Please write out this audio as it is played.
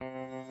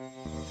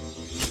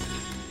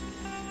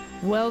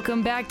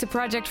Welcome back to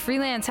Project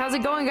Freelance. How's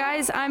it going,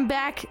 guys? I'm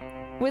back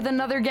with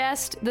another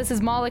guest. This is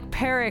Malik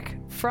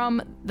Parekh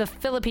from the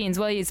Philippines.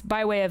 Well, he's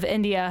by way of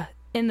India,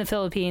 in the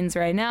Philippines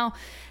right now.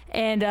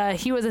 And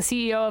he was a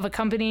CEO of a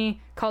company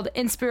called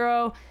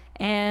Inspiro,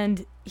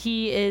 and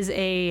he is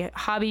a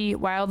hobby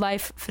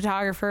wildlife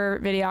photographer,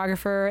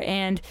 videographer,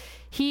 and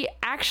he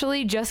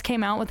actually just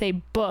came out with a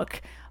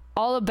book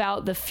all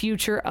about the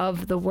future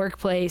of the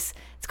workplace.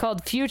 It's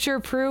called Future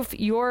Proof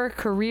Your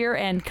Career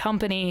and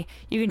Company.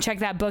 You can check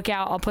that book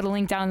out. I'll put a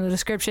link down in the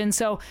description.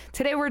 So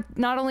today we're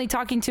not only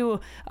talking to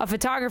a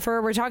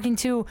photographer, we're talking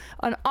to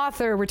an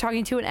author, we're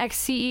talking to an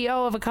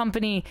ex-CEO of a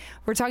company,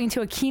 we're talking to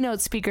a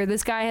keynote speaker.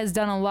 This guy has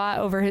done a lot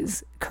over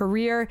his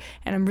career,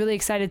 and I'm really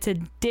excited to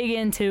dig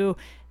into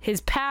his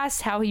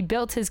past, how he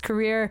built his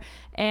career,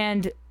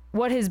 and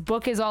what his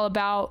book is all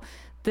about.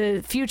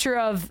 The future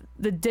of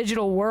the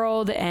digital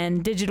world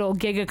and digital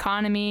gig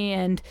economy,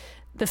 and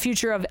the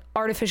future of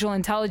artificial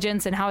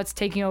intelligence and how it's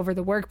taking over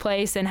the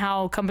workplace, and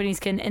how companies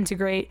can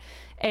integrate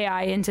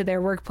AI into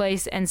their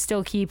workplace and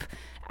still keep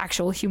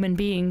actual human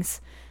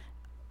beings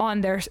on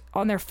their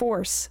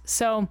force.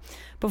 So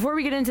before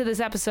we get into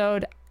this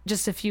episode,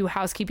 just a few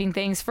housekeeping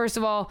things. First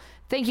of all,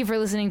 thank you for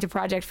listening to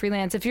Project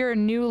Freelance. If you're a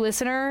new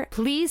listener,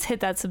 please hit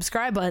that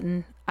subscribe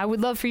button. I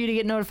would love for you to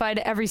get notified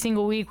every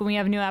single week when we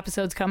have new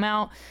episodes come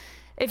out.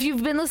 If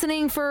you've been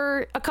listening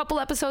for a couple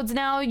episodes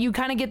now, you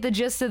kind of get the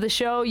gist of the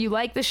show, you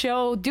like the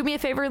show, do me a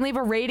favor and leave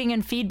a rating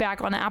and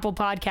feedback on Apple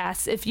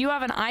Podcasts. If you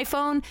have an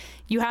iPhone,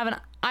 you have an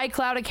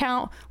iCloud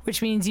account,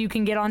 which means you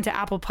can get onto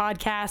Apple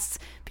Podcasts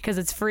because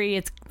it's free.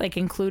 It's like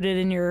included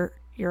in your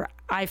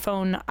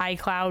iPhone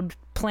iCloud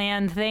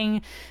plan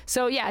thing.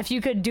 So yeah, if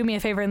you could do me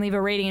a favor and leave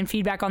a rating and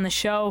feedback on the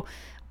show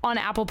on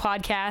Apple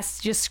Podcasts,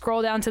 just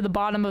scroll down to the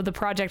bottom of the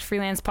Project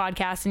Freelance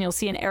podcast and you'll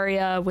see an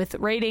area with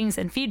ratings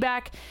and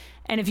feedback.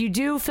 And if you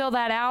do fill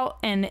that out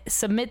and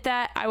submit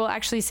that, I will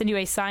actually send you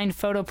a signed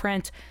photo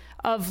print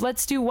of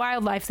Let's Do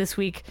Wildlife this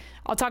week.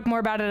 I'll talk more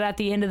about it at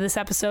the end of this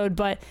episode,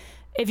 but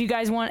if you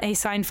guys want a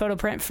signed photo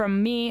print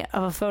from me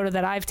of a photo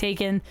that I've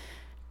taken,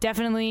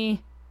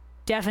 definitely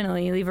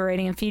leave a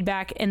rating and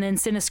feedback, and then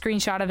send a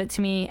screenshot of it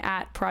to me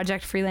at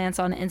Project Freelance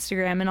on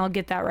Instagram, and I'll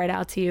get that right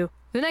out to you.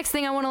 The next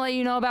thing I want to let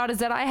you know about is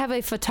that I have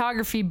a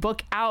photography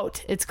book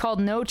out. It's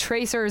called No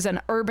Tracers, an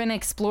Urban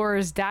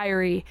Explorer's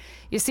Diary.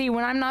 You see,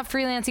 when I'm not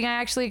freelancing, I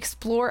actually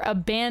explore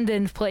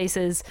abandoned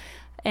places.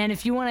 And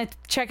if you want to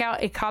check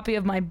out a copy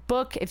of my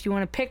book, if you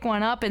want to pick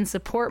one up and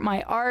support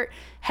my art,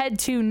 head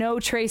to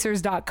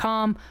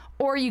notracers.com,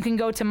 or you can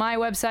go to my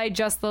website,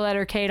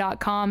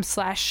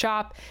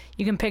 justtheletterk.com/shop.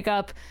 You can pick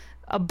up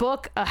a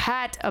book, a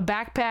hat, a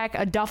backpack,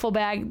 a duffel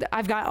bag.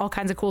 I've got all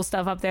kinds of cool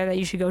stuff up there that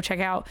you should go check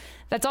out.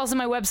 That's also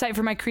my website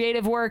for my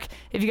creative work.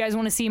 If you guys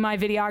want to see my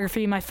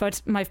videography, my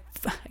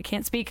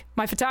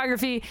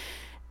photography,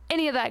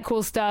 any of that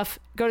cool stuff,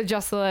 go to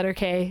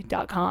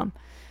justtheletterk.com.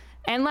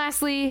 And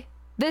lastly,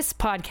 this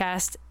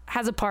podcast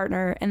has a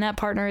partner, and that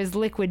partner is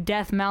Liquid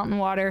Death Mountain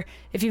Water.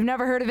 If you've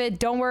never heard of it,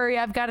 don't worry.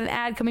 I've got an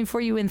ad coming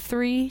for you in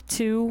 3,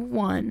 2,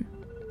 1.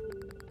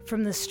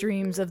 From the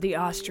streams of the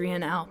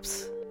Austrian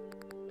Alps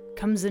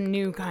comes a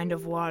new kind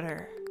of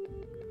water.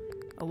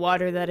 A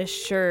water that is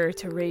sure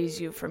to raise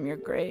you from your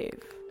grave.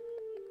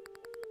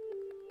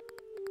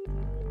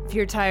 If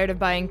you're tired of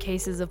buying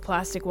cases of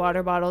plastic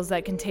water bottles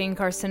that contain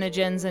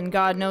carcinogens and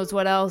God knows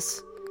what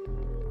else,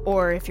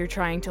 or if you're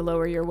trying to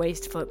lower your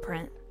waste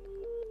footprint,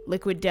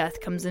 Liquid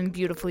Death comes in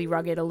beautifully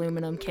rugged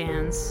aluminum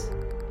cans.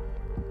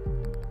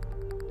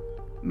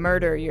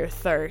 Murder your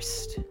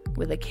thirst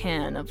with a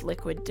can of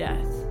Liquid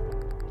Death.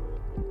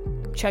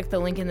 Check the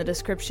link in the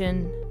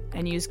description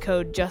and use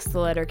code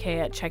JustTheLetterK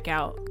at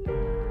checkout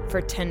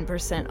for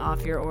 10%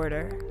 off your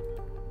order.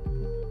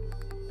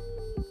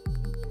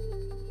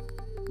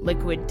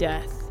 Liquid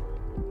Death.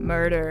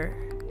 Murder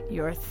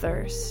your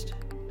thirst.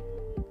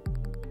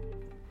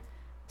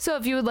 So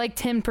if you would like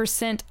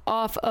 10%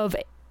 off of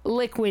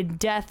Liquid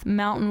Death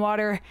Mountain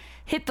Water,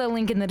 hit the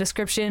link in the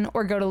description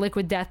or go to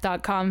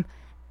liquiddeath.com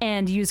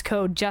and use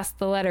code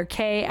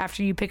JustTheLetterK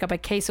after you pick up a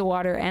case of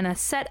water and a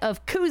set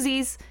of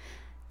koozies.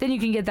 Then you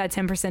can get that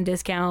 10%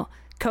 discount.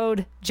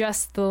 Code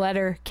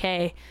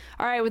JustTheLetterK.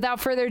 All right, without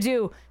further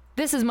ado,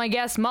 this is my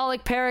guest,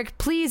 Malik Parekh.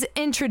 Please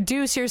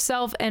introduce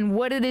yourself and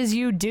what it is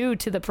you do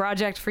to the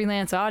Project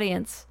Freelance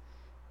audience.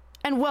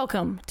 And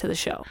welcome to the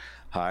show.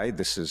 Hi,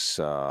 this is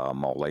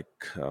Malik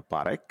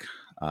Parekh.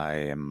 I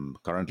am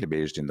currently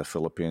based in the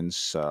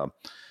Philippines.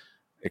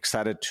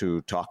 Excited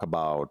to talk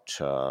about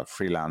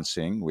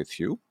freelancing with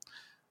you,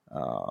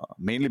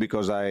 mainly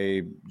because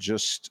I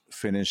just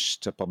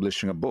finished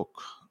publishing a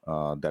book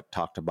that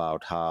talked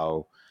about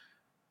how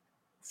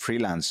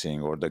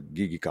freelancing or the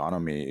gig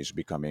economy is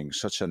becoming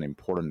such an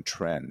important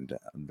trend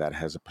that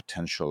has a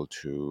potential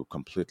to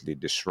completely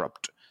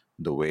disrupt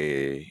the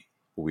way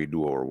we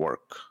do our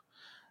work.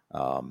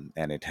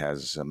 And it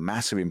has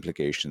massive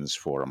implications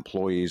for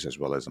employees as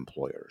well as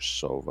employers.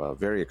 So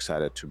very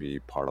excited to be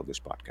part of this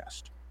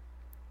podcast.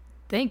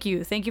 Thank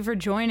you. Thank you for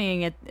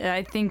joining.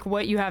 I think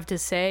what you have to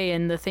say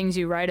and the things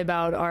you write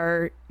about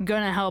are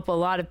going to help a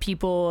lot of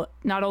people,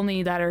 not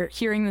only that are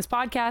hearing this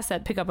podcast,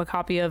 that pick up a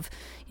copy of,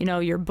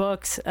 your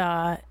books.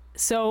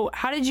 So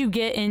how did you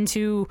get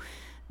into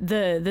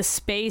the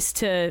space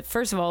to,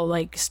 first of all,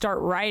 like start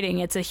writing?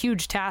 It's a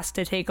huge task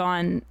to take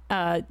on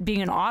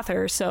being an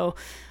author. So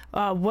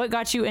what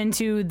got you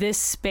into this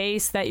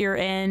space that you're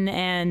in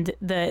and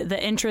the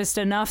interest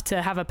enough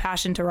to have a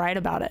passion to write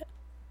about it?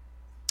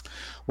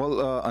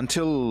 Well,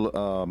 until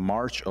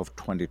March of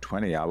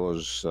 2020, I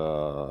was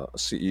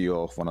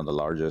CEO of one of the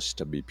largest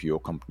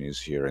BPO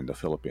companies here in the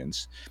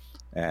Philippines.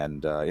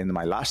 And in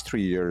my last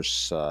 3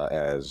 years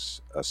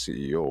as a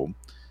CEO,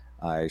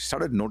 I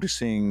started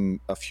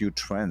noticing a few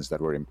trends that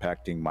were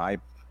impacting my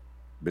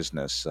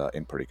business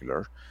in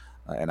particular.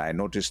 And I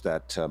noticed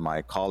that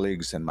my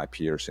colleagues and my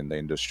peers in the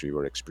industry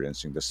were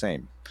experiencing the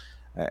same.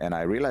 And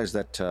I realized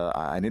that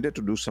I needed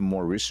to do some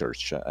more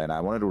research, and I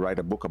wanted to write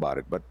a book about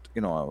it. But,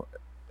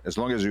 as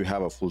long as you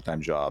have a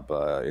full-time job,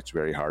 it's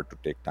very hard to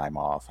take time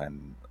off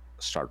and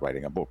start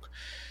writing a book.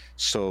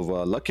 So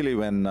luckily,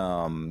 when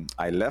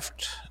I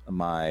left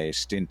my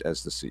stint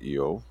as the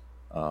CEO,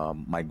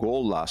 my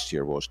goal last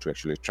year was to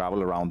actually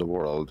travel around the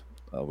world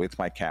with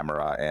my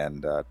camera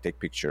and take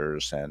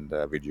pictures and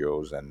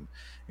videos and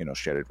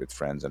share it with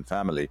friends and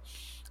family.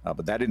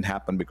 But that didn't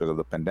happen because of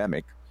the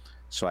pandemic.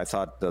 So I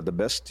thought the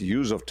best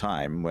use of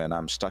time when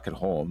I'm stuck at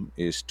home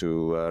is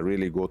to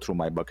really go through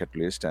my bucket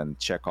list and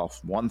check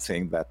off one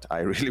thing that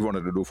I really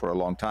wanted to do for a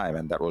long time,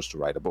 and that was to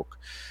write a book.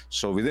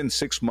 So within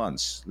 6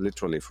 months,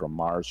 literally from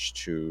March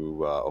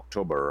to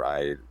October,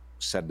 I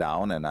sat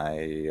down and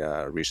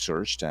I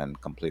researched and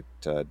completed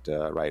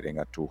writing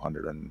a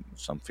 200 and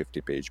some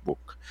 50-page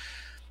book.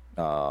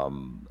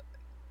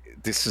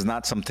 This is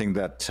not something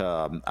that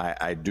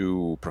I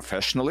do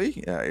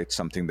professionally. It's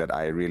something that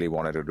I really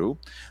wanted to do,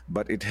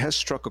 but it has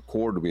struck a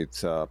chord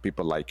with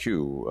people like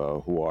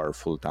you who are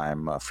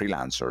full-time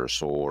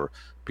freelancers or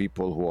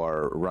people who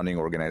are running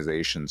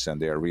organizations,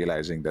 and they are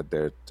realizing that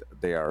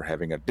they are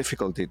having a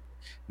difficulty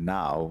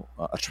now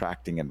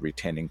attracting and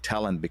retaining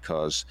talent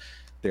because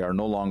they are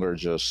no longer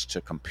just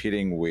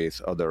competing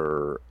with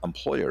other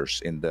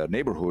employers in the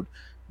neighborhood,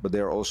 but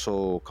they're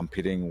also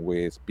competing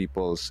with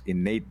people's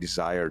innate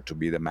desire to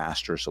be the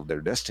masters of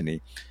their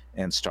destiny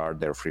and start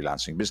their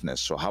freelancing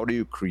business. So how do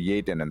you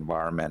create an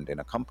environment in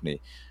a company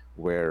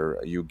where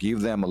you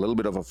give them a little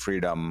bit of a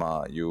freedom,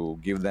 you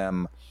give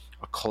them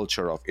a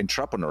culture of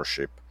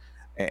entrepreneurship,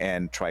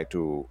 and try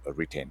to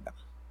retain them?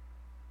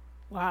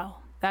 Wow.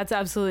 That's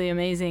absolutely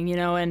amazing,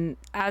 and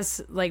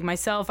as like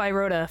myself, I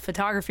wrote a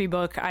photography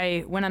book.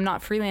 When I'm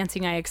not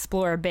freelancing, I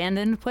explore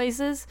abandoned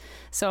places.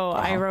 So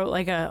I wrote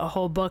like a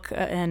whole book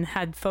and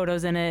had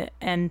photos in it.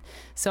 And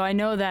so I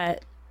know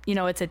that,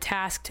 it's a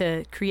task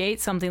to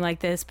create something like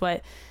this,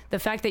 but the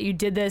fact that you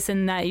did this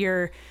and that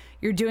you're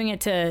doing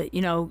it to,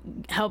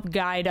 help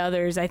guide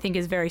others, I think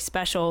is very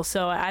special.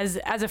 So as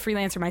a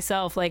freelancer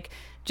myself,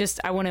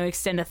 I want to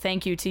extend a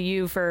thank you to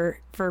you for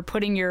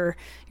putting your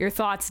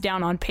thoughts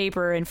down on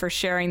paper and for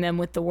sharing them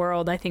with the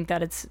world. I think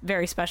that it's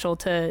very special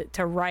to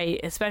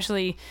write,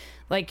 especially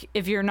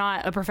if you're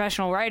not a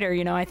professional writer.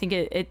 I think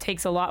it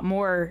takes a lot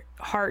more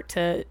heart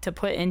to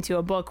put into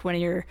a book when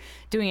you're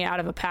doing it out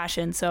of a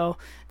passion. So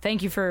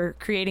thank you for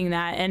creating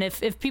that. And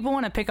if people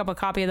want to pick up a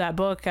copy of that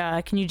book,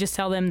 can you just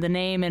tell them the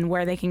name and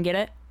where they can get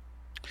it?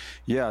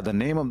 Yeah, the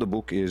name of the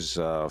book is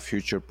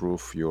Future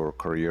Proof Your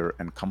Career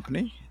and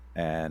Company.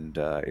 And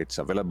it's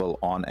available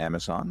on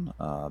Amazon.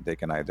 They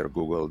can either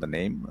Google the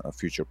name,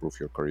 Future Proof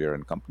Your Career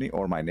and Company,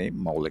 or my name,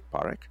 Maulik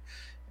Parekh,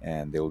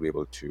 and they'll be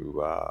able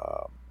to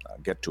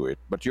get to it.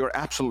 But you're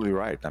absolutely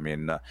right. I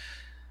mean,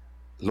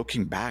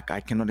 looking back, I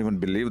cannot even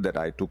believe that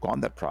I took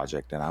on that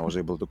project and I was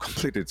able to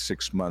complete it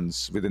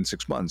within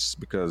 6 months,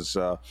 because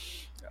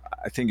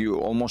I think you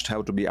almost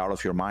have to be out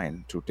of your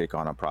mind to take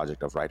on a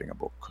project of writing a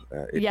book.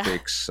 It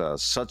takes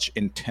such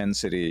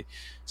intensity,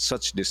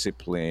 such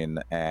discipline,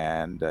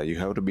 and you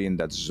have to be in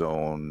that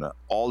zone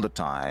all the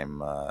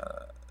time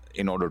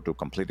in order to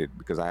complete it.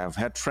 Because I have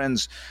had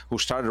friends who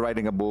started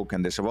writing a book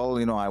and they say, well,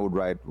 I would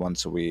write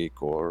once a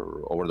week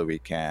or over the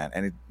weekend,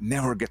 and it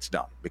never gets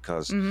done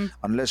because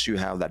unless you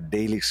have that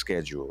daily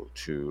schedule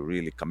to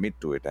really commit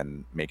to it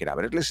and make it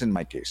happen, at least in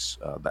my case,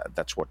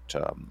 that's what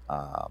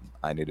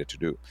I needed to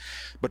do.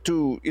 But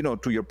to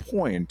your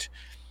point,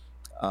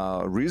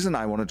 reason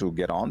I wanted to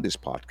get on this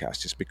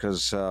podcast is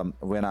because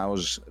when I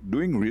was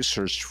doing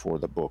research for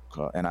the book,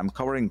 and I'm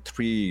covering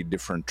 3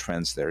 different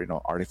trends there,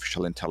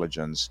 artificial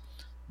intelligence,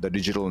 the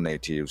digital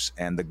natives,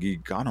 and the gig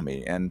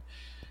economy. And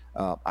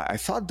I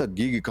thought the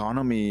gig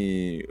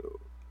economy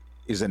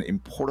is an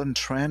important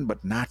trend,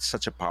 but not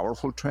such a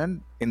powerful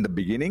trend in the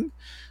beginning.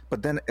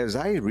 But then as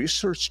I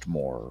researched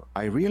more,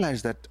 I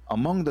realized that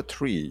among the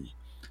 3,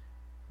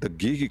 the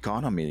gig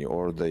economy,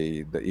 or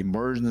the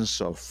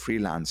emergence of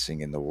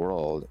freelancing in the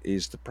world,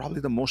 is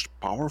probably the most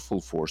powerful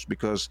force,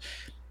 because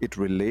it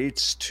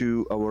relates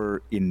to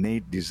our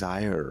innate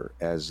desire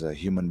as a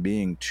human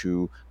being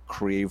to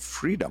crave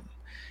freedom.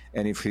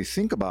 And if we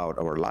think about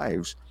our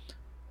lives,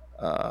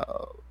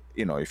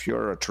 if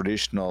you're a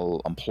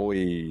traditional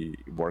employee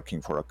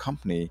working for a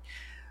company,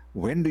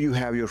 when do you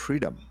have your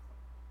freedom?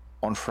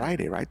 On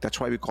Friday, right? That's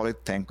why we call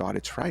it Thank God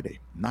It's Friday,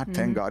 not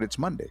Thank God It's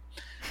Monday.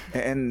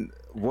 And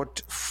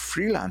what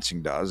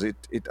freelancing does,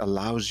 it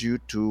allows you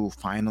to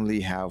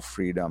finally have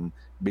freedom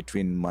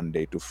between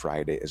Monday to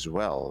Friday as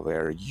well,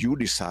 where you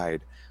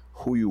decide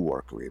who you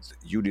work with,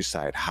 you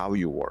decide how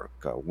you work,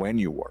 when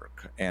you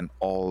work, and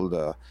all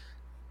the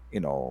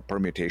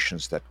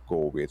permutations that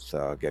go with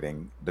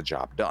getting the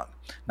job done.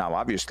 Now,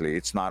 obviously,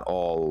 it's not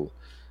all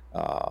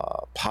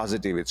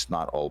positive. It's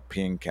not all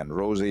pink and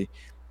rosy.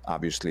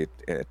 Obviously,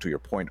 to your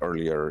point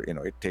earlier,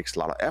 it takes a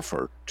lot of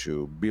effort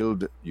to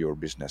build your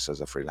business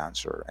as a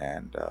freelancer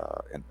and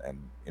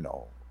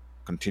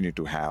continue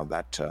to have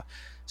that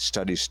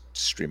steady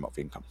stream of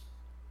income.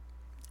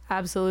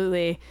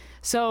 Absolutely.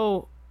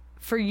 So,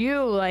 for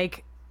you,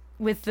 like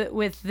with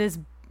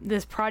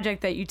this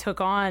project that you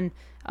took on,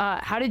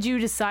 how did you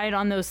decide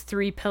on those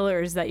 3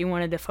 pillars that you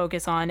wanted to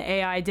focus on: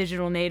 AI,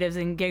 digital natives,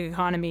 and gig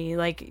economy?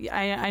 Like,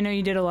 I know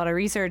you did a lot of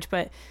research,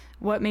 but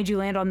what made you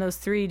land on those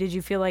 3? Did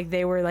you feel like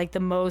they were like the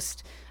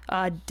most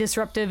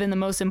disruptive and the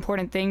most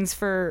important things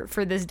for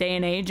this day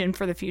and age and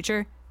for the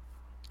future?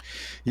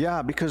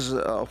 Yeah, because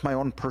of my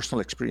own personal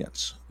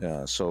experience.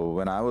 So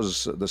when I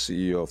was the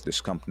CEO of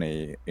this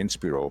company,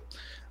 Inspiro,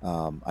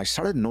 I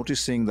started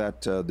noticing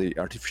that the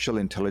artificial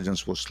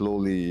intelligence was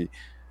slowly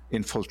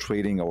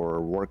infiltrating our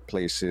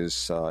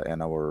workplaces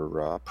and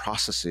our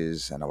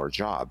processes and our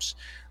jobs.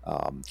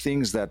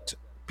 Things that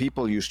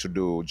people used to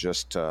do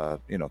just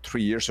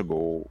 3 years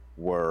ago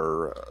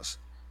were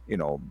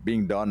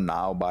being done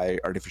now by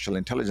artificial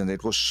intelligence.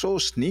 It was so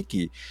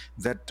sneaky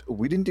that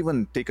we didn't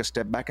even take a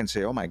step back and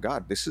say, oh my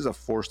God, this is a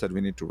force that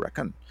we need to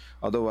reckon.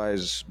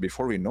 Otherwise,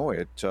 before we know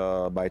it,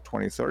 by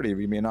 2030,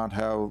 we may not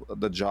have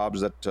the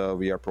jobs that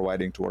we are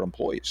providing to our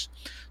employees.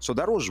 So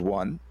that was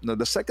one. Now,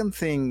 the second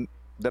thing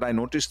that I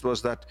noticed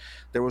was that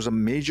there was a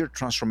major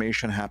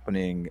transformation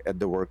happening at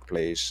the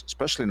workplace,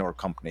 especially in our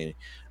company,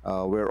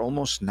 where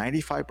almost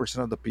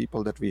 95% of the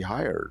people that we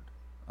hired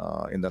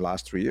in the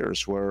last 3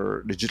 years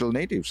were digital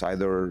natives,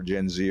 either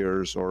Gen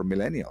Zers or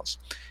millennials.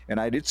 And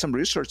I did some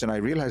research and I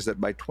realized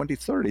that by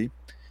 2030,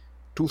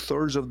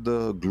 2/3 of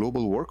the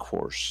global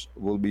workforce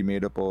will be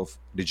made up of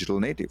digital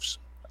natives.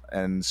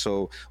 And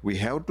so we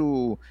have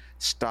to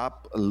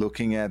stop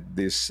looking at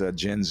these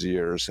Gen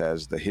Zers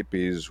as the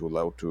hippies who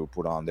love to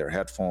put on their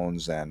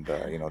headphones and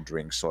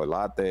drink soy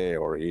latte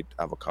or eat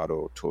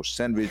avocado toast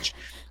sandwich.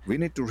 We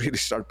need to really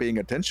start paying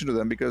attention to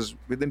them, because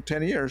within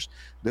 10 years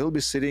they'll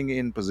be sitting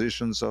in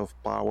positions of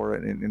power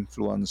and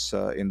influence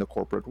in the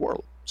corporate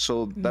world. So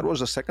that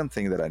was the second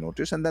thing that I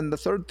noticed. And then the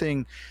third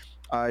thing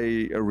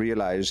I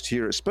realized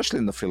here, especially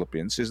in the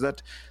Philippines, is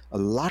that a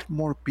lot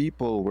more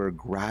people were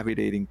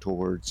gravitating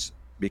towards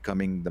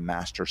becoming the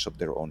masters of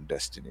their own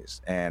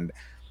destinies. And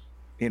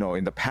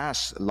in the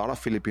past, a lot of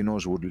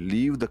Filipinos would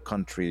leave the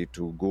country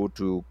to go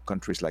to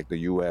countries like the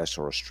US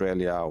or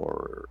Australia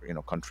or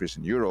countries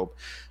in Europe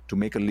to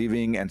make a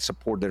living and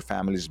support their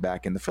families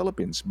back in the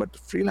Philippines. But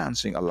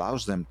freelancing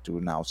allows them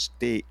to now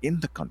stay in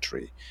the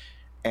country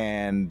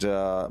and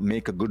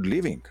make a good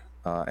living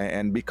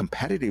and be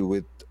competitive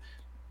with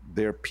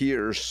their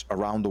peers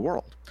around the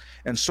world.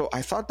 And so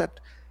I thought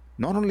that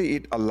not only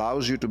it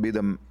allows you to be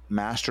the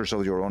masters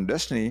of your own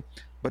destiny,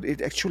 but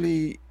it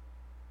actually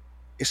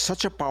is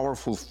such a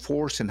powerful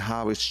force in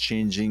how it's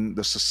changing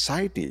the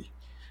society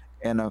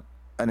and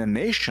a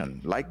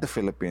nation like the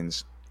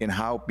Philippines in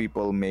how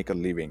people make a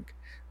living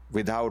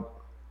without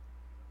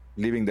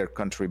leaving their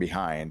country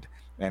behind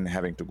and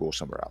having to go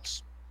somewhere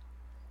else.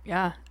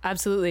 Yeah,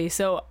 absolutely.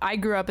 So I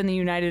grew up in the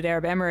United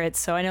Arab Emirates,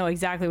 so I know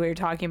exactly what you're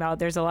talking about.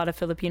 There's a lot of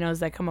Filipinos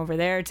that come over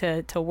there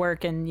to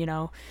work and,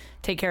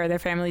 take care of their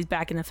families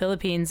back in the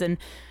Philippines. And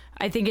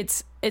I think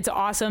it's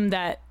awesome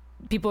that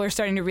people are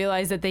starting to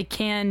realize that they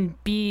can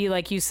be,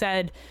 like you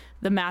said,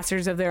 the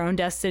masters of their own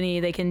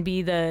destiny. They can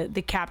be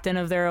the captain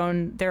of their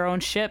own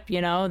ship.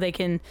 They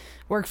can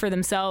work for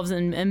themselves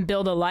and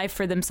build a life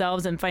for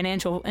themselves, and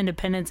financial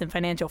independence and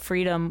financial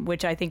freedom,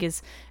 which I think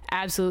is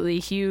absolutely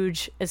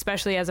huge,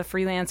 especially as a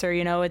freelancer.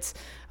 It's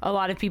a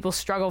lot of people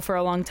struggle for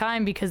a long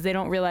time because they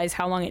don't realize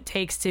how long it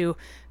takes to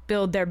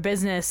build their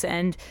business.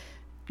 And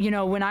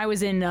when I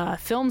was in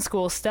film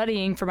school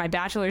studying for my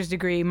bachelor's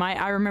degree,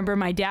 I remember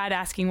my dad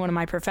asking one of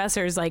my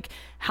professors, like,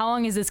 how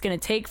long is this going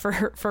to take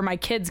for my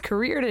kid's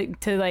career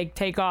to like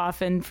take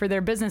off and for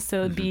their business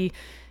to be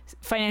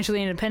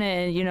financially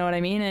independent? You know what I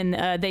mean?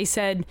 And they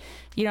said,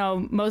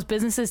 most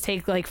businesses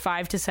take like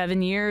 5 to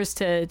 7 years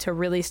to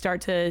really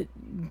start to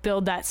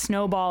build that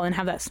snowball and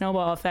have that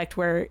snowball effect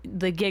where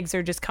the gigs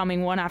are just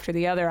coming one after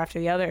the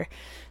other.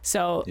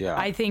 So yeah.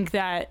 I think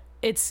that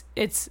it's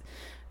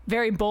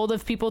very bold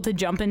of people to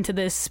jump into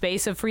this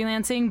space of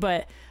freelancing,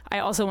 but I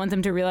also want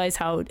them to realize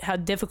how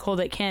difficult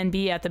it can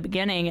be at the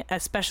beginning,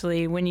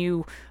 especially when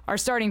you are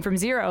starting from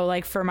zero.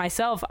 Like for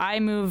myself, I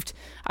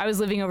was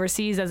living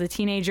overseas as a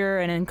teenager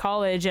and in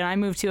college, and I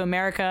moved to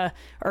America,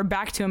 or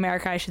back to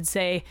America, I should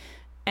say,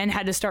 and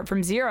had to start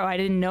from zero. I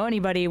didn't know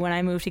anybody when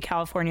I moved to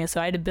California, so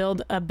I had to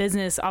build a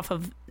business off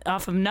of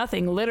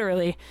nothing,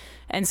 literally.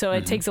 And so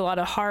it takes a lot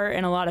of heart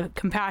and a lot of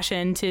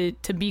compassion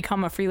to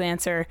become a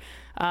freelancer.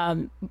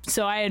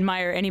 So I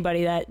admire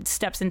anybody that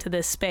steps into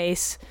this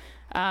space.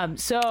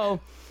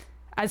 So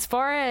as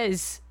far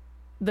as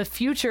the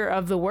future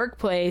of the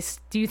workplace,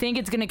 do you think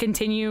it's going to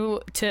continue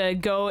to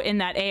go in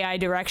that AI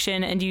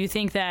direction? And do you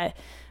think that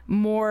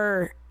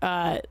more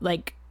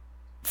like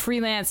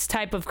freelance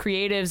type of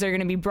creatives are going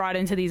to be brought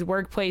into these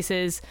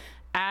workplaces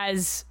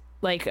as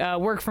like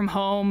work from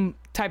home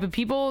type of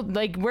people?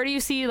 Like, where do you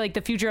see like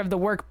the future of the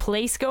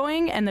workplace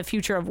going and the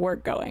future of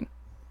work going?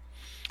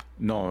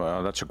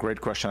 No, that's a great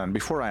question. And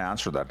before I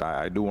answer that,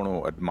 I do want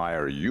to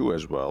admire you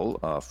as well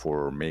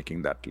for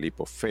making that leap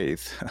of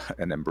faith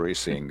and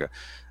embracing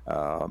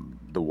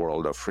the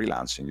world of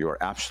freelancing. You're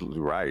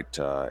absolutely right.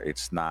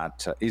 It's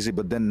not easy,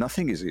 but then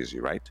nothing is easy,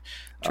 right?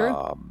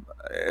 True.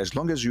 As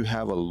long as you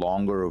have a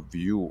longer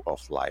view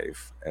of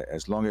life,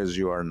 as long as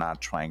you are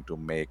not trying to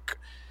make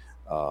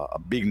a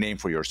big name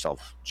for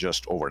yourself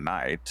just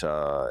overnight,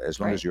 as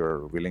long as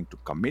you're willing to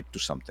commit to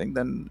something,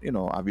 then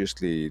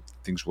obviously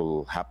things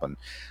will happen.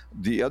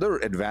 The other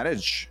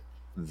advantage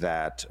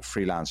that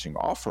freelancing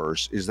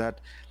offers is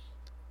that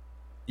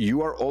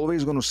you are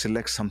always going to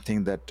select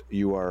something that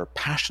you are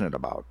passionate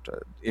about.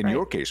 In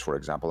your case, for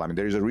example, I mean,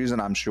 there is a reason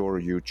I'm sure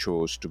you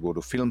chose to go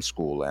to film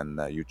school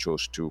and you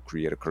chose to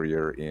create a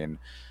career in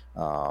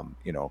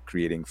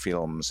creating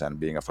films and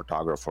being a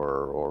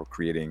photographer, or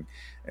creating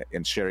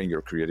and sharing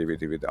your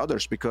creativity with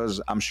others.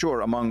 Because I'm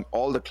sure among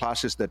all the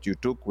classes that you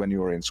took when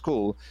you were in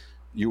school,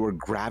 you were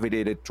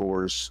gravitated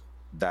towards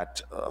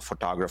that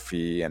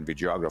photography and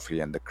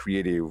videography and the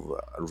creative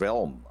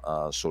realm,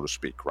 so to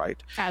speak,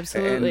 right?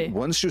 Absolutely. And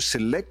once you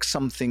select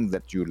something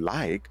that you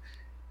like,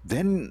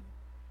 then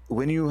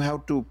when you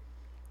have to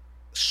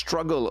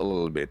struggle a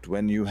little bit,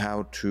 when you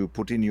have to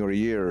put in your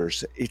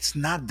years, it's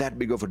not that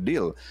big of a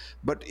deal.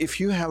 But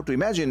if you have to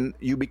imagine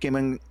you became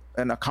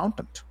an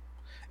accountant,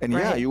 and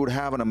you would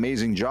have an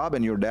amazing job,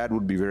 and your dad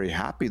would be very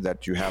happy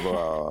that you have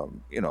a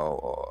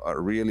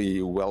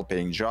really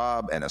well-paying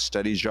job and a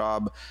steady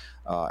job,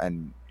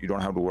 and you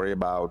don't have to worry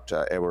about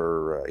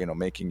ever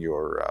making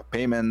your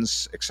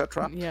payments,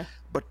 etc. Yeah.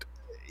 But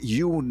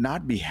you would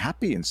not be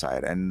happy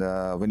inside. And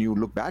when you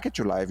look back at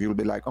your life, you'll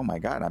be like, oh my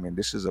God, I mean,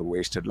 this is a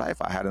wasted life.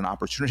 I had an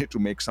opportunity to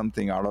make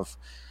something out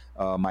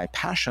of my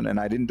passion and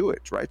I didn't do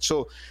it, right?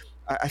 So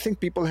I think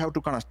people have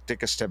to kind of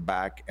take a step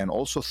back and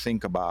also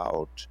think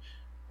about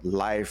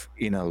life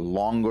in a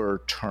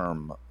longer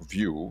term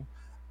view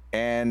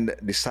and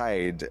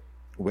decide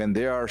when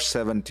they are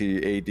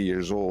 70, 80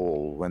 years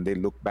old, when they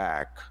look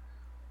back,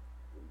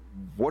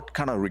 what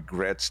kind of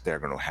regrets they're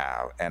going to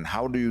have, and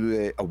how do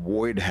they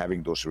avoid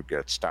having those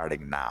regrets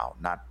starting now,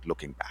 not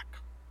looking back.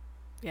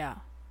 Yeah,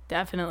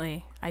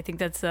 definitely. I think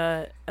that's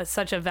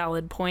such a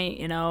valid point,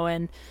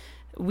 and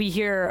we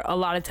hear a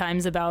lot of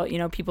times about,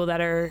 people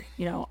that are,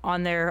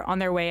 on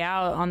their way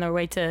out, on their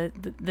way to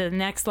the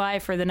next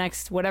life or the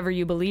next, whatever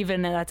you believe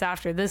in that's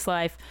after this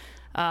life,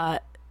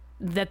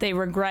 that they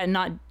regret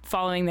not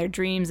following their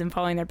dreams and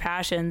following their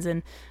passions.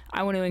 And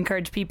I want to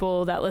encourage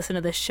people that listen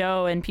to this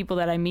show and people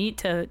that I meet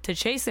to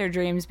chase their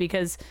dreams,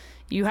 because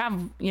you have,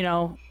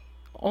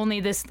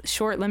 only this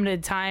short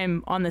limited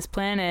time on this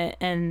planet,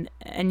 and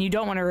you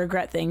don't want to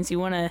regret things. You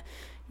want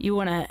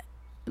to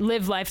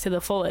live life to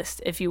the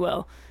fullest, if you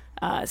will.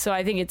 So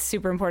I think it's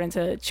super important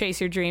to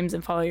chase your dreams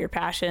and follow your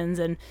passions.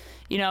 And,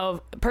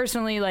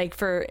 personally, like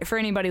for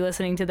anybody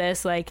listening to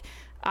this, like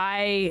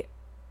I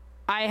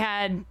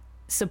had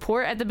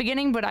support at the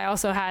beginning, but I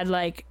also had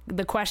like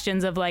the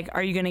questions of like,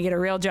 are you going to get a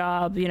real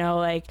job?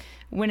 Like,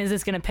 when is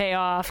this going to pay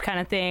off, kind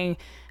of thing.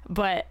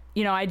 But,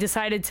 I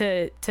decided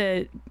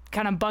to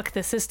kind of buck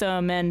the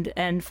system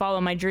and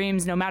follow my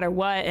dreams no matter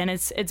what. And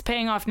it's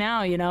paying off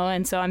now,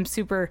 and so I'm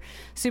super,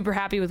 super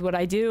happy with what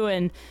I do.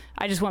 And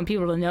I just want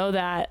people to know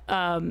that.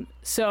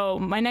 So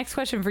my next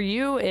question for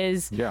you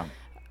is,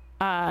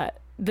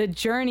 the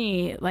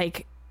journey,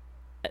 like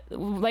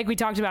we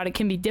talked about, it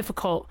can be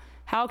difficult.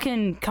 How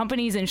can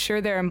companies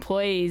ensure their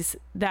employees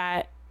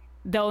that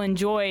they'll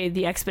enjoy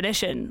the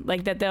expedition,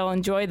 like that they'll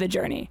enjoy the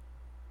journey?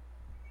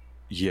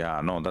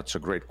 Yeah, no, that's a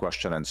great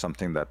question, and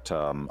something that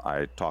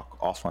I talk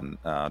often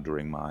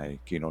during my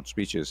keynote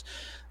speeches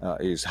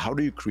is how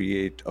do you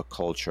create a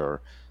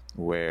culture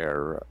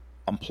where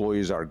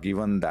employees are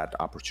given that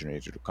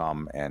opportunity to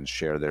come and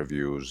share their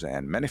views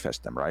and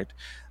manifest them, right?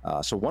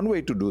 So one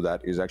way to do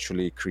that is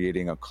actually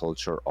creating a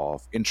culture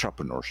of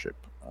entrepreneurship.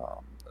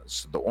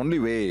 So the only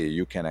way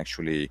you can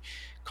actually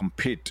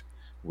compete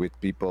with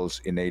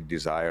people's innate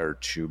desire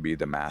to be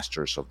the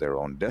masters of their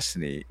own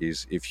destiny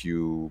is if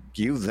you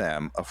give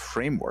them a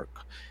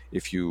framework,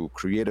 if you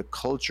create a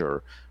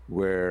culture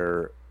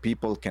where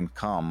people can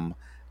come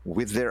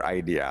with their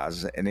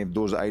ideas, and if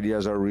those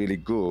ideas are really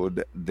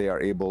good, they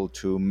are able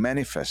to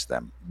manifest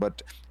them.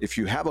 But if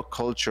you have a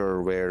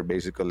culture where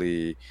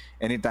basically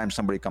anytime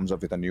somebody comes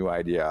up with a new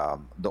idea,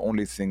 the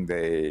only thing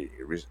they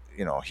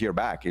hear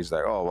back is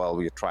that, oh well,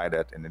 we tried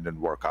it and it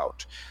didn't work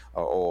out,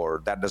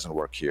 or that doesn't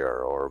work here,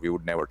 or we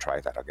would never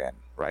try that again,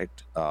 right?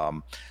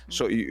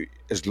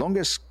 As long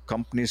as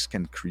companies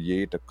can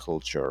create a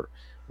culture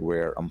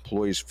where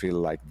employees feel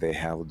like they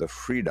have the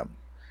freedom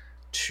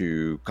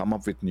to come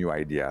up with new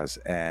ideas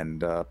and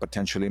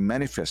potentially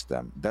manifest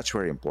them. That's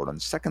very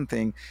important. Second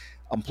thing,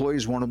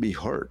 employees want to be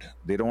heard.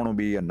 They don't want to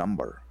be a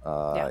number.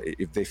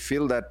 If they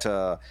feel that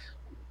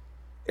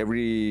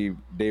every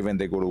day when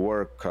they go to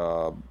work,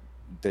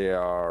 they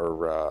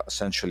are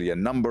essentially a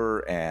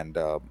number, and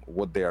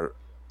what they are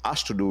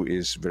asked to do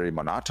is very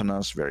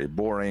monotonous, very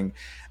boring,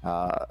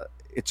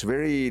 it's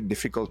very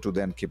difficult to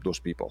then keep those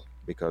people,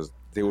 because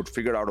they would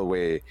figure out a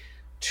way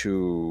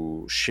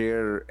to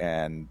share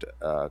and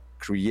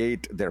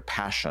create their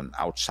passion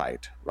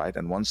outside, right?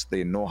 And once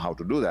they know how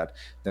to do that,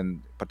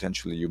 then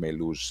potentially you may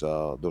lose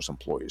those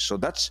employees. So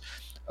that's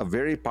a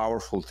very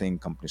powerful thing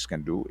companies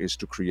can do, is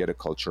to create a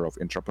culture of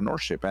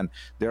entrepreneurship. And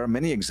there are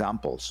many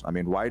examples. I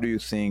mean, why do you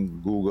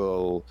think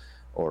Google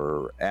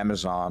or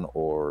Amazon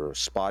or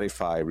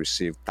Spotify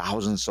receive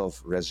thousands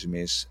of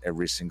resumes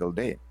every single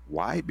day?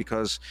 Why?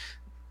 Because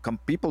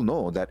people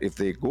know that if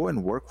they go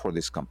and work for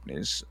these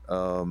companies,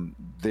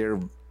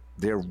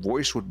 their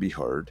voice would be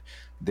heard,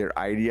 their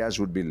ideas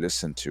would be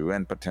listened to,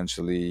 and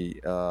potentially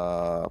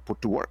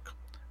put to work.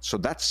 So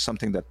that's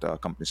something that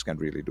companies can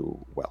really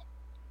do well.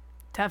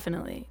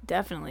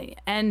 Definitely.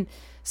 And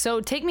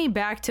so take me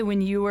back to when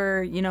you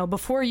were,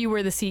 before you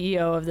were the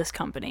CEO of this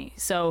company.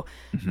 So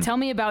tell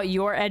me about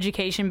your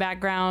education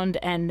background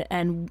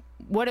and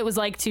what it was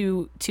like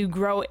to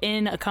grow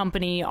in a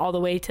company all the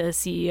way to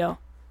CEO.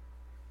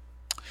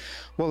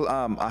 Well,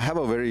 I have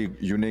a very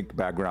unique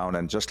background,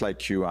 and just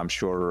like you, I'm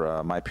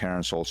sure my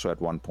parents also at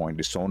one point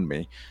disowned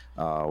me,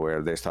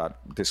 where they thought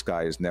this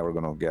guy is never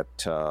going to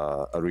get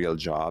a real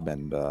job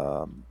and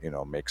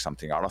make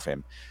something out of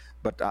him.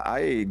 But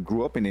I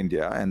grew up in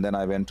India, and then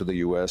I went to the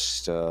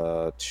U.S.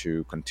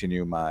 To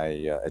continue my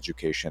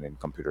education in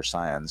computer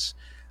science,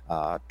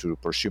 to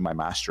pursue my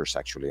master's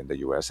actually in the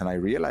U.S. And I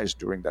realized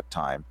during that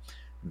time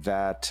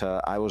that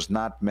I was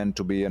not meant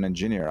to be an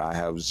engineer. I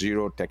have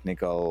zero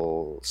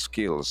technical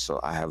skills, so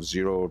I have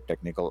zero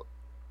technical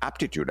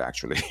aptitude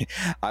actually.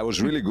 I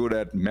was really good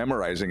at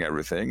memorizing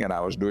everything, and I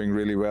was doing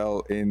really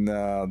well in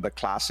the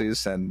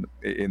classes and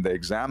in the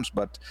exams.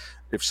 But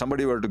if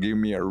somebody were to give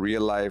me a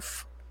real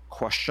life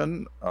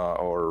question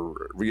or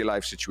real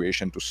life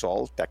situation to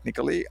solve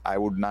technically, I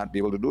would not be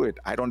able to do it.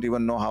 I don't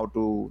even know how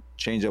to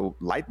change a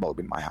light bulb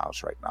in my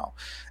house right now.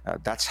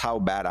 That's how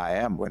bad I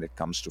am when it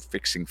comes to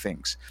fixing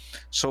things.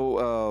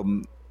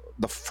 So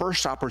the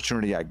first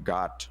opportunity I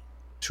got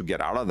to get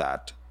out of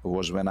that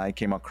was when I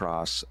came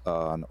across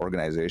an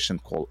organization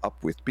called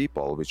Up With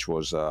People, which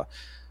was a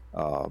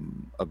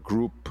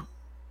group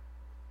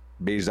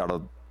based out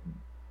of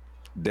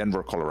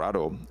Denver,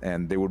 Colorado,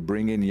 and they would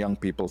bring in young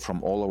people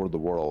from all over the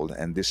world.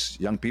 And these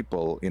young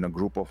people, in a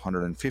group of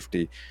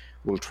 150,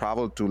 will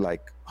travel to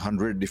like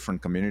 100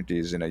 different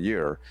communities in a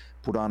year,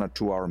 put on a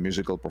 2-hour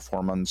musical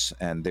performance,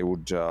 and they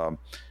would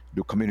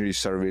do community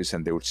service,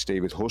 and they would stay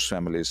with host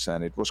families.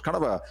 And it was kind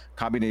of a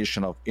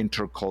combination of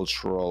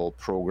intercultural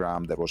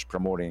program that was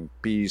promoting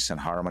peace and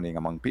harmony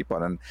among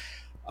people. And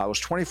I was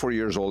 24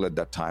 years old at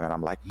that time, and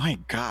I'm like, my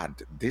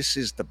God, this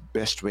is the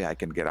best way I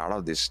can get out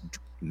of this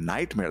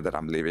nightmare that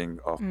I'm living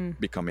of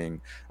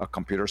becoming a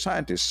computer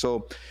scientist.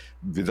 So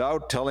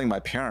without telling my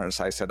parents,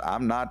 I said,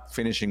 I'm not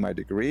finishing my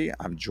degree.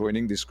 I'm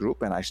joining this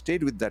group. And I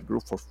stayed with that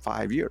group for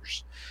 5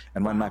 years.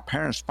 And when my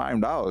parents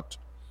found out,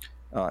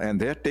 and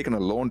they had taken a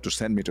loan to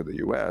send me to the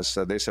US,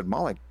 they said,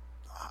 Malik,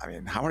 I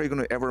mean, how are you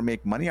going to ever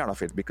make money out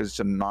of it? Because it's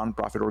a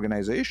nonprofit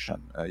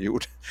organization. You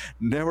would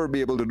never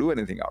be able to do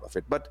anything out of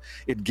it. But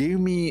it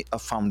gave me a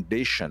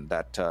foundation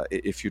that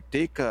if you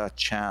take a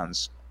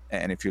chance,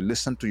 and if you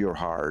listen to your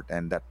heart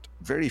and that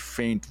very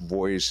faint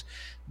voice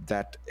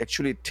that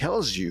actually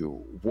tells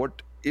you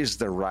what is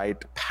the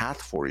right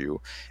path for you,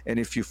 and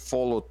if you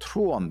follow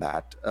through on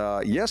that,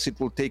 yes, it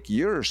will take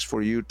years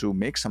for you to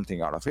make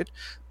something out of it,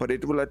 but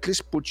it will at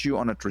least put you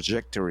on a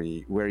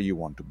trajectory where you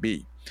want to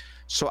be.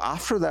 So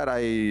after that,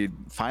 I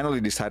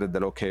finally decided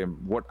that, okay,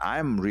 what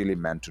I'm really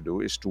meant to do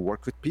is to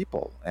work with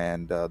people.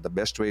 And the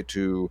best way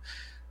to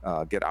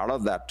get out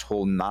of that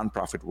whole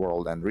nonprofit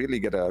world and really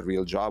get a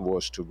real job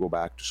was to go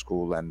back to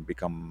school and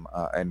become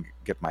and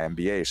get my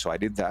MBA. So I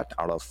did that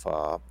out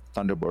of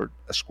Thunderbird,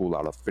 a school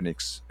out of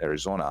Phoenix,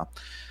 Arizona.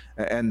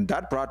 And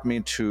that brought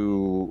me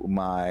to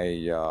my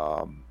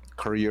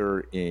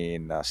career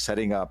in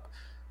setting up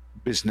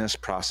business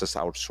process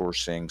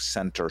outsourcing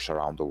centers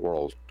around the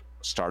world,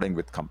 starting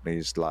with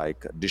companies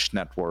like Dish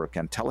Network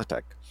and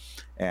Teletech.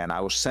 And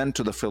I was sent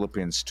to the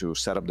Philippines to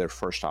set up their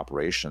first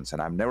operations.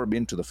 And I've never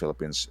been to the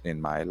Philippines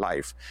in my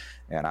life.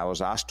 And I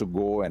was asked to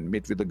go and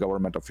meet with the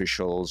government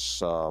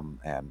officials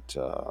and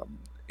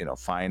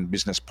find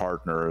business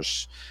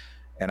partners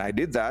And I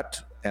did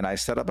that, and I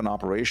set up an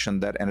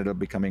operation that ended up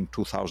becoming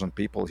 2,000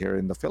 people here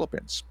in the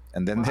Philippines.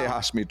 And then they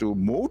asked me to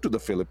move to the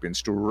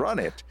Philippines to run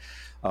it,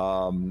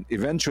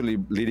 eventually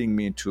leading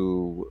me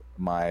to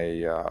my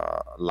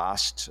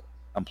last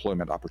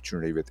employment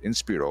opportunity with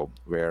Inspiro,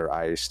 where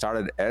I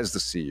started as the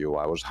CEO.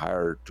 I was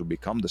hired to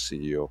become the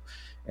CEO,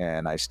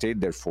 and I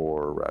stayed there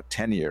for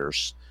 10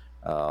 years,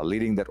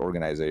 leading that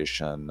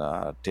organization,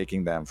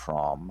 taking them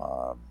from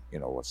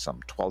some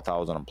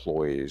 12,000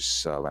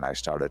 employees when I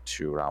started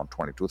to around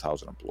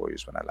 22,000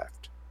 employees when I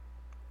left.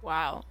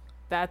 Wow,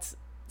 that's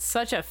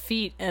such a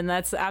feat, and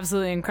that's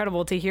absolutely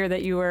incredible to hear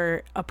that you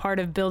were a part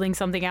of building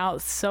something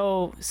out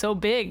so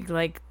big.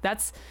 Like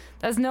that's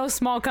no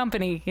small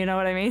company, you know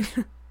what I mean?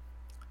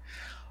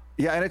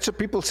 Yeah, and it's a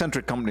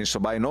people-centric company, so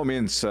by no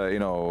means,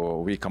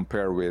 we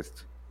compare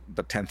with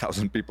the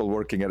 10,000 people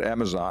working at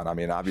Amazon. I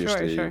mean,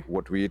 obviously, Sure.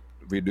 what we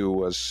do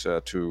was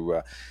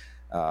to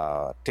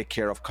take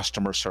care of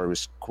customer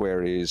service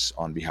queries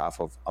on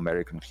behalf of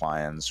American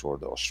clients or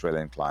the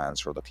Australian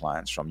clients or the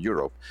clients from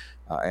Europe.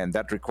 And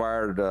that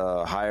required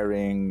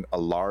hiring a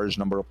large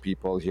number of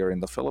people here in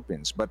the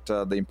Philippines. But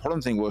the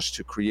important thing was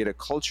to create a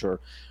culture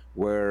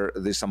where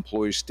these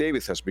employees stay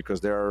with us,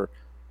 because there are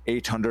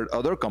 800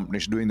 other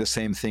companies doing the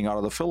same thing out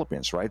of the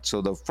Philippines, right?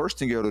 So the first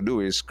thing you have to do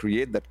is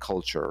create that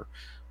culture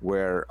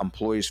where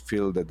employees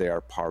feel that they are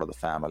part of the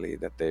family,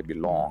 that they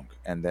belong,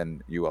 and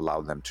then you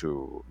allow them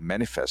to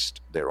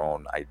manifest their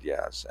own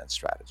ideas and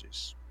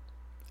strategies.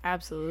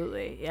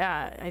 Absolutely.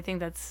 Yeah, I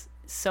think that's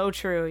so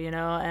true,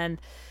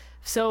 And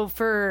so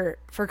for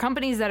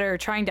companies that are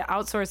trying to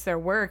outsource their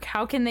work,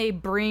 how can they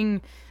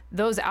bring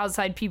those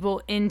outside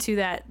people into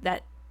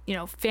that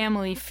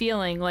family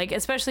feeling, like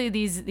especially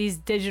these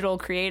digital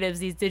creatives,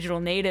 these digital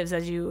natives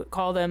as you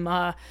call them,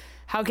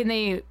 how can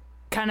they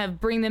kind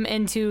of bring them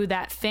into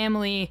that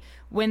family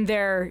when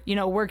they're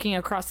working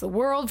across the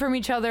world from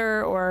each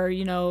other, or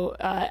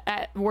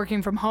at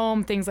working from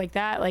home, things like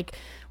that? Like,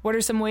 what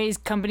are some ways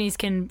companies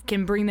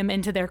can bring them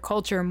into their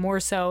culture more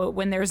so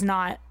when there's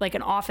not like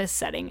an office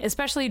setting,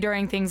 especially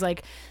during things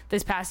like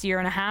this past year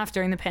and a half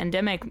during the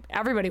pandemic?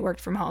 Everybody worked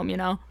from home.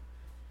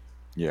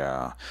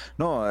 Yeah,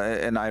 no,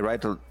 and I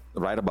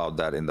write about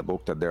that in the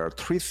book, that there are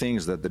three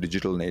things that the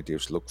digital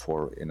natives look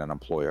for in an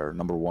employer.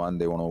 Number one,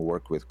 they want to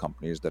work with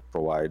companies that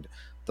provide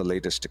the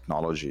latest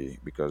technology,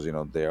 because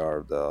they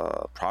are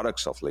the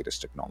products of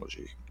latest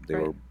technology. They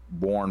Right. were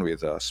born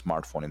with a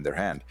smartphone in their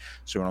hand,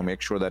 so you want to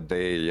make sure that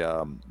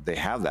they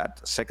have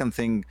that. Second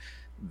thing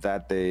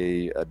that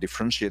they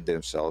differentiate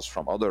themselves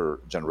from other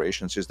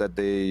generations is that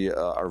they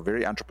are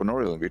very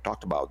entrepreneurial, and we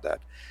talked about that.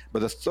 But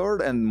the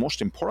third and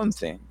most important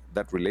thing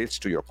that relates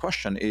to your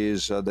question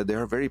is that they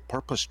are very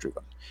purpose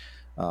driven.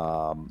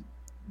 Um,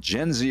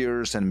 Gen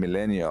Zers and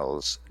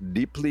millennials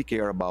deeply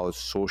care about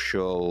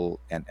social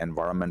and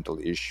environmental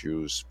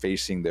issues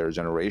facing their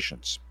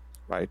generations,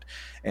 right?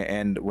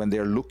 And when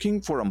they're looking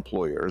for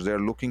employers,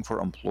 they're looking for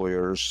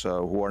employers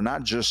who are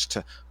not just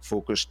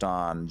focused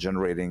on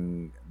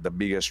generating the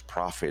biggest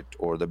profit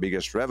or the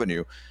biggest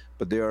revenue,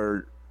 but they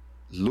are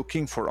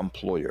looking for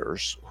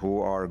employers who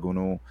are going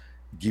to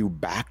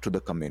give back to the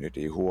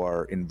community, who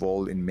are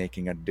involved in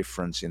making a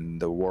difference in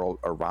the world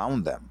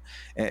around them.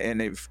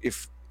 And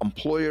if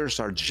employers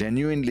are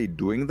genuinely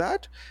doing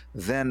that,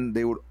 then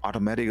they would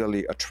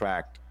automatically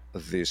attract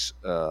these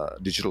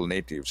digital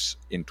natives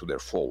into their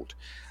fold.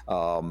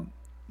 Um,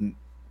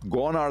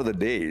 Gone are the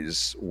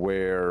days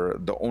where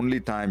the only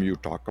time you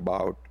talk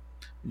about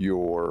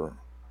your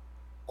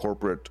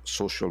corporate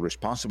social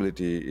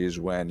responsibility is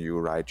when you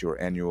write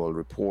your annual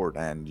report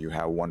and you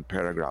have one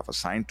paragraph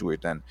assigned to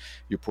it, and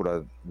you put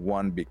a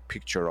one big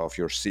picture of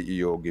your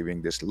CEO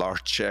giving this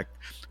large check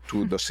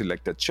to the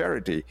selected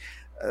charity.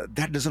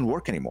 That doesn't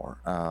work anymore.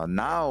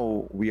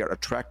 Now we are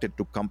attracted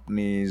to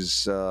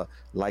companies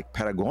like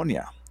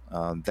Patagonia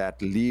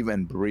that live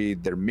and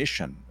breathe their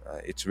mission.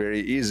 It's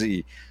very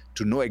easy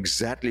to know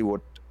exactly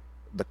what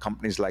the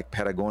companies like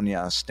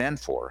Patagonia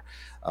stand for.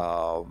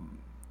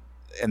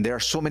 And there are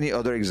so many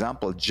other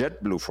examples.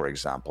 JetBlue, for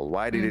example,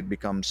 why did it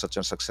become such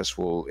a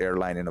successful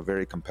airline in a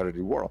very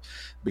competitive world?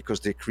 Because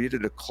they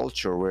created a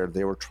culture where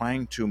they were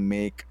trying to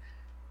make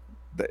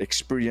the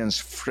experience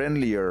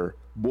friendlier,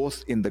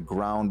 both in the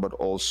ground but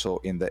also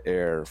in the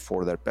air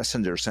for their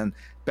passengers. And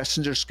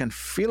passengers can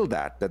feel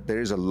that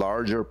there is a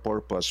larger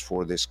purpose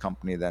for this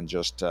company than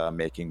just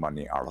making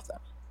money out of them.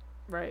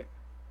 Right.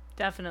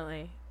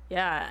 Definitely.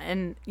 Yeah.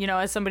 And,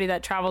 as somebody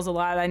that travels a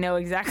lot, I know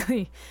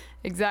exactly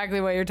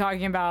what you're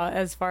talking about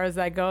as far as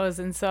that goes.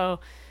 And so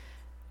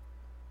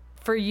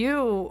for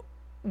you,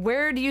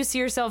 where do you see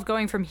yourself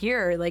going from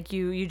here? Like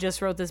you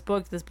just wrote this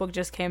book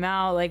just came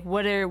out. Like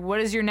what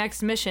is your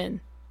next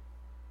mission?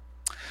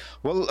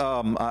 Well,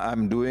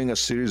 I'm doing a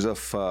series of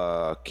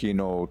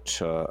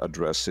keynote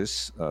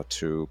addresses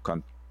to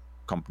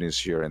companies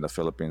here in the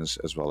Philippines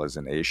as well as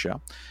in Asia.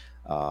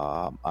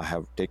 I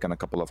have taken a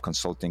couple of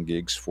consulting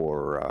gigs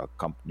for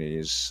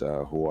companies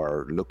who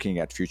are looking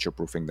at future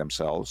proofing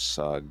themselves,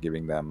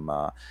 giving them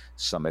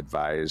some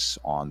advice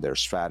on their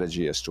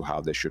strategy as to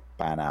how they should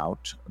pan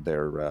out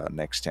their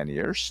next 10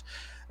 years.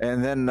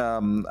 And then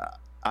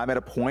I'm at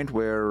a point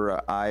where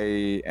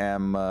I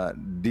am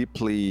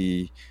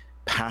deeply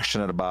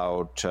passionate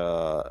about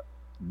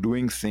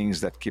doing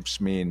things that keeps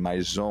me in my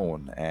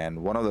zone.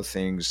 And one of the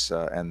things,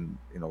 and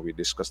we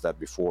discussed that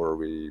before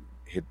we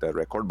hit the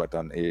record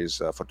button,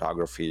 is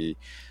photography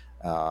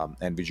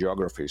and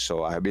videography.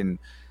 So I have been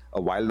a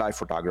wildlife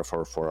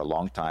photographer for a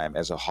long time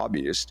as a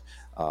hobbyist,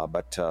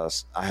 but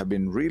I have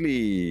been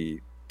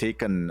really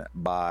taken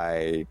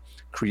by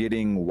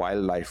creating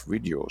wildlife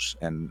videos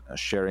and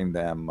sharing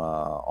them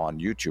on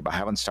YouTube. I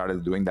haven't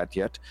started doing that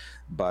yet,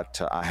 but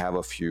I have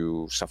a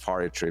few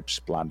safari trips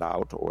planned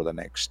out over the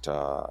next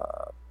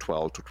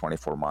 12 to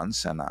 24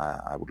 months, and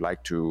I would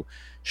like to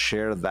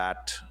share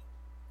that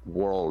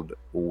world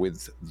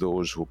with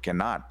those who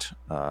cannot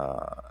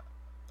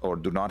or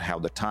do not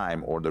have the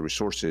time or the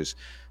resources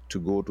to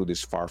go to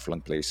these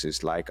far-flung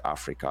places like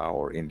Africa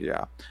or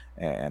India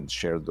and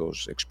share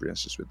those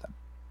experiences with them.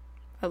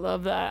 I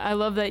love that. I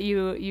love that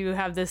you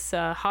have this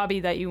hobby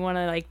that you want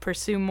to like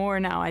pursue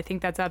more now. I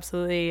think that's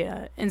absolutely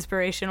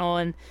inspirational,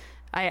 and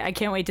I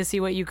can't wait to see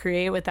what you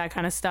create with that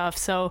kind of stuff.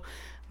 So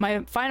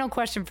my final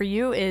question for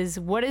you is,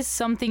 what is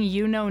something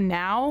you know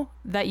now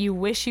that you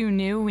wish you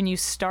knew when you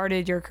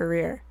started your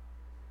career?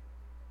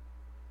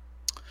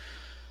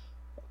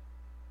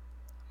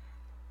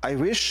 I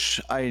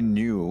wish I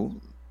knew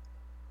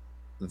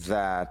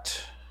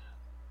that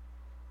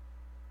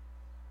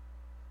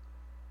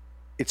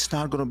it's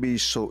not going to be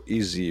so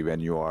easy when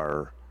you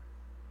are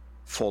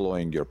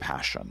following your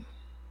passion.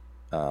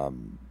 A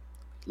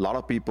lot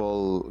of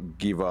people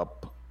give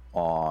up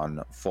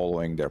on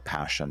following their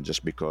passion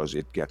just because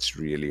it gets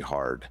really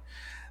hard.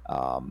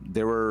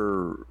 There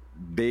were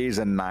days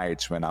and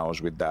nights when I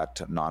was with that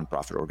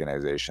nonprofit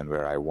organization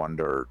where I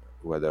wondered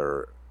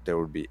whether there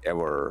would be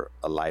ever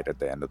a light at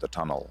the end of the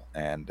tunnel.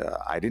 And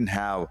I didn't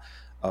have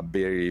a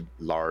very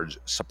large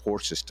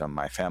support system.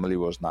 My family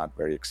was not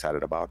very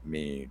excited about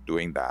me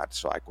doing that,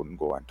 so I couldn't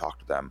go and talk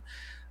to them.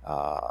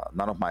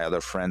 None of my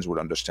other friends would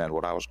understand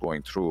what I was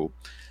going through.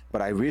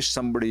 But I wish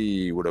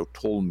somebody would have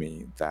told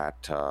me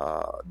that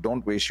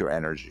don't waste your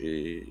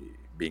energy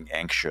being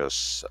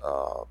anxious.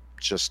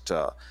 Just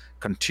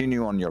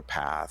continue on your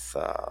path.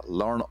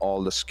 Learn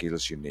all the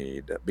skills you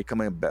need.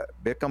 Become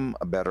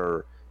a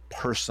better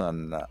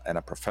person and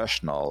a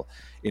professional.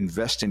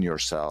 Invest in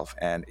yourself,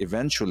 and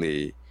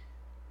eventually,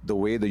 the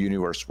way the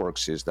universe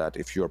works is that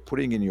if you're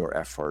putting in your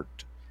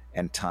effort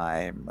and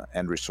time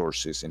and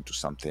resources into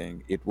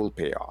something, it will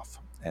pay off.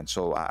 And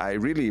so I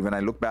really, when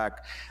I look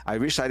back, I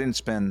wish I didn't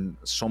spend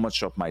so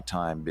much of my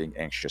time being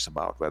anxious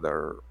about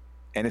whether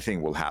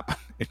anything will happen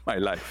in my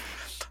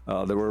life.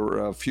 There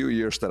were a few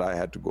years that I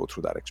had to go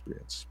through that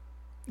experience.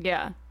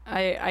 Yeah,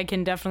 I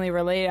can definitely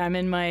relate. I'm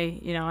in my,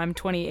 I'm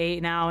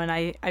 28 now, and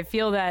I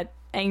feel that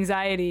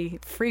anxiety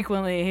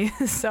frequently.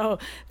 So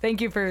thank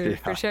you for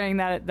sharing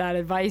that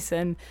advice.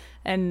 And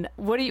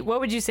what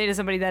would you say to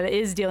somebody that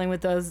is dealing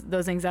with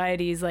those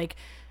anxieties? Like,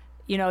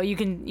 you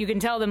can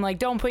tell them, like,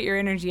 don't put your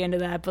energy into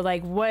that, but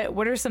like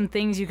what are some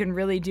things you can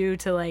really do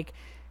to, like,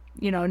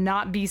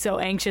 not be so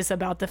anxious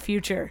about the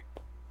future?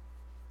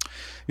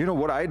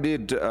 What I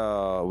did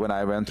when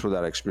I went through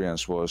that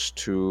experience was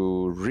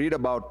to read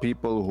about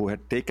people who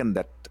had taken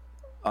that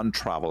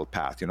untraveled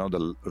path,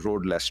 the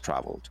road less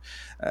traveled.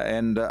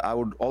 And I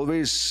would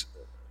always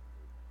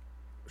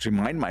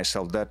remind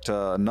myself that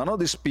none of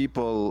these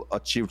people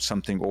achieved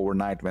something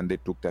overnight when they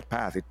took that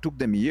path. It took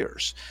them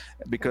years.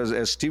 Because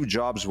as Steve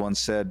Jobs once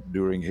said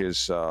during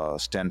his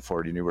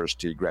Stanford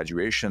University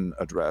graduation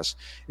address,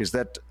 is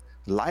that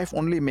life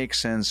only makes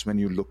sense when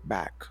you look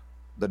back.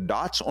 The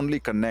dots only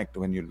connect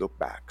when you look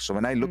back. So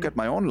when I look at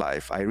my own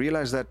life, I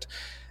realize that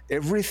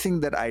everything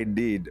that I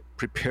did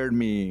prepared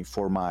me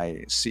for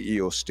my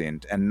CEO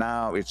stint, and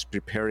now it's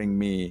preparing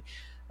me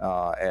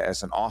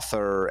as an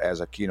author, as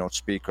a keynote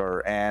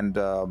speaker, and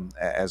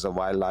as a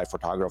wildlife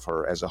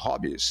photographer, as a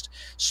hobbyist.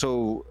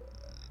 So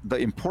the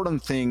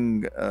important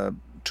thing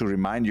to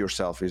remind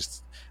yourself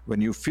is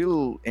when you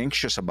feel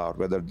anxious about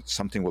whether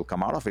something will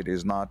come out of it,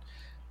 is not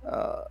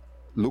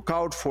look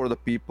out for the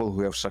people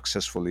who have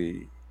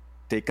successfully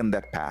taken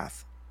that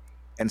path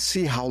and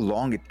see how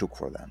long it took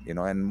for them,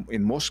 and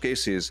in most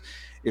cases,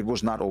 it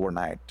was not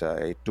overnight.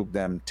 It took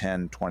them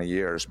 10, 20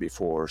 years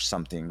before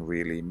something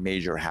really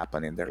major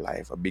happened in their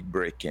life. A big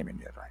break came in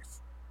their life.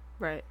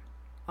 Right.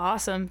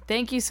 Awesome.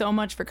 Thank you so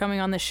much for coming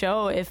on the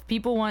show. If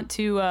people want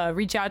to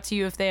reach out to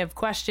you, if they have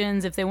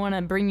questions, if they want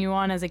to bring you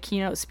on as a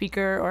keynote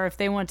speaker, or if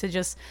they want to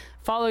just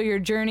follow your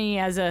journey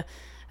as a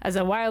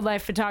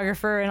wildlife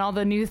photographer and all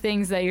the new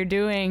things that you're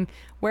doing,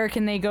 where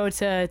can they go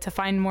to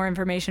find more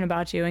information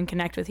about you and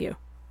connect with you?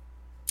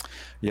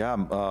 Yeah,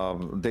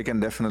 they can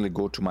definitely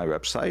go to my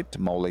website,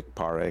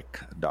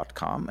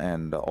 maulikparekh.com,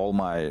 and all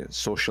my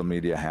social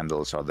media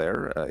handles are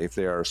there. If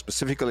they are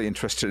specifically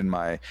interested in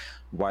my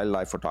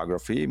wildlife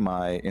photography,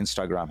 my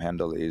Instagram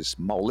handle is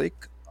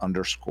Maulik_IEYE.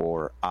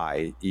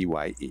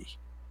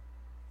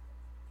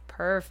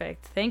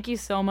 Perfect. Thank you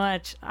so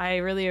much. I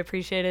really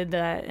appreciated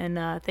that,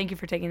 and thank you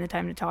for taking the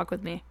time to talk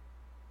with me.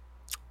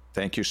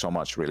 Thank you so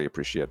much. Really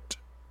appreciate it.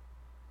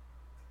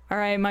 All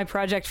right, my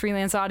Project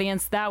Freelance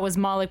audience, that was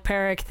Malik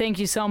Parekh. Thank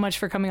you so much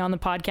for coming on the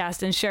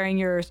podcast and sharing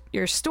your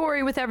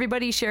story with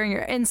everybody, sharing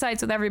your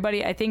insights with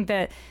everybody. I think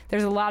that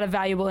there's a lot of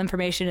valuable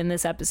information in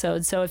this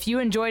episode. So if you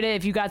enjoyed it,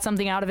 if you got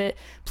something out of it,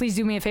 please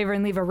do me a favor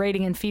and leave a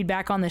rating and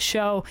feedback on the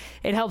show.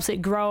 It helps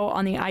it grow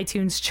on the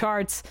iTunes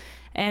charts.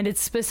 And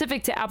it's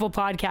specific to Apple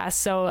Podcasts,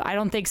 so I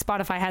don't think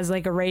Spotify has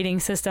like a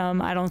rating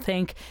system. I don't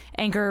think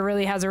Anchor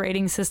really has a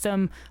rating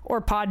system, or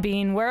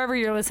Podbean. Wherever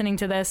you're listening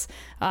to this,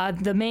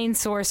 the main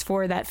source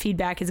for that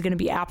feedback is going to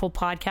be Apple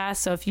Podcasts.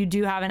 So if you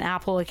do have an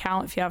Apple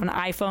account, if you have an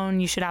iPhone,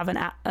 you should have an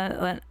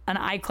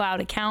iCloud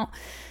account.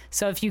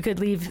 So if you could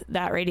leave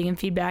that rating and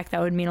feedback,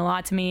 that would mean a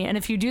lot to me. And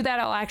if you do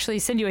that, I'll actually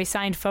send you a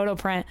signed photo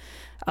print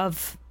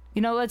of,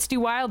 let's do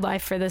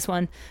wildlife for this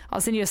one. I'll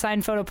send you a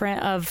signed photo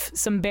print of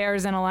some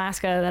bears in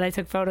Alaska that I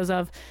took photos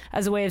of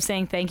as a way of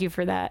saying thank you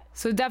for that.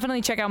 So definitely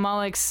check out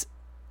Malik's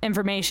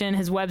information,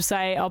 his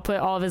website. I'll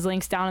put all of his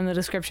links down in the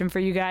description for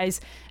you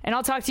guys. And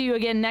I'll talk to you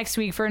again next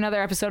week for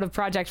another episode of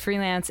Project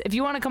Freelance. If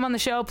you want to come on the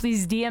show,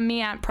 please DM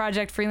me at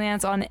Project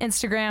Freelance on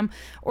Instagram,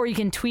 or you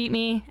can tweet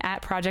me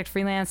at Project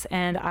Freelance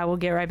and I will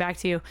get right back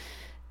to you.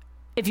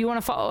 If you want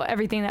to follow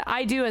everything that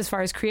I do as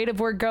far as creative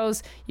work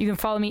goes, you can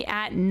follow me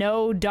at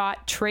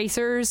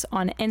no.tracers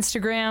on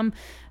Instagram,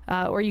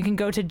 or you can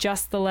go to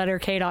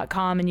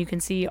justtheletterk.com and you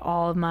can see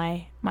all of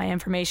my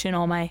information,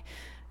 all my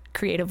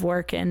creative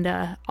work. And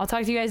I'll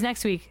talk to you guys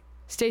next week.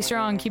 Stay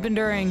strong, keep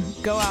enduring,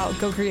 go out,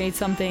 go create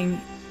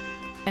something.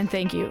 And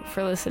thank you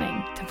for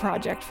listening to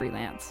Project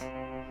Freelance.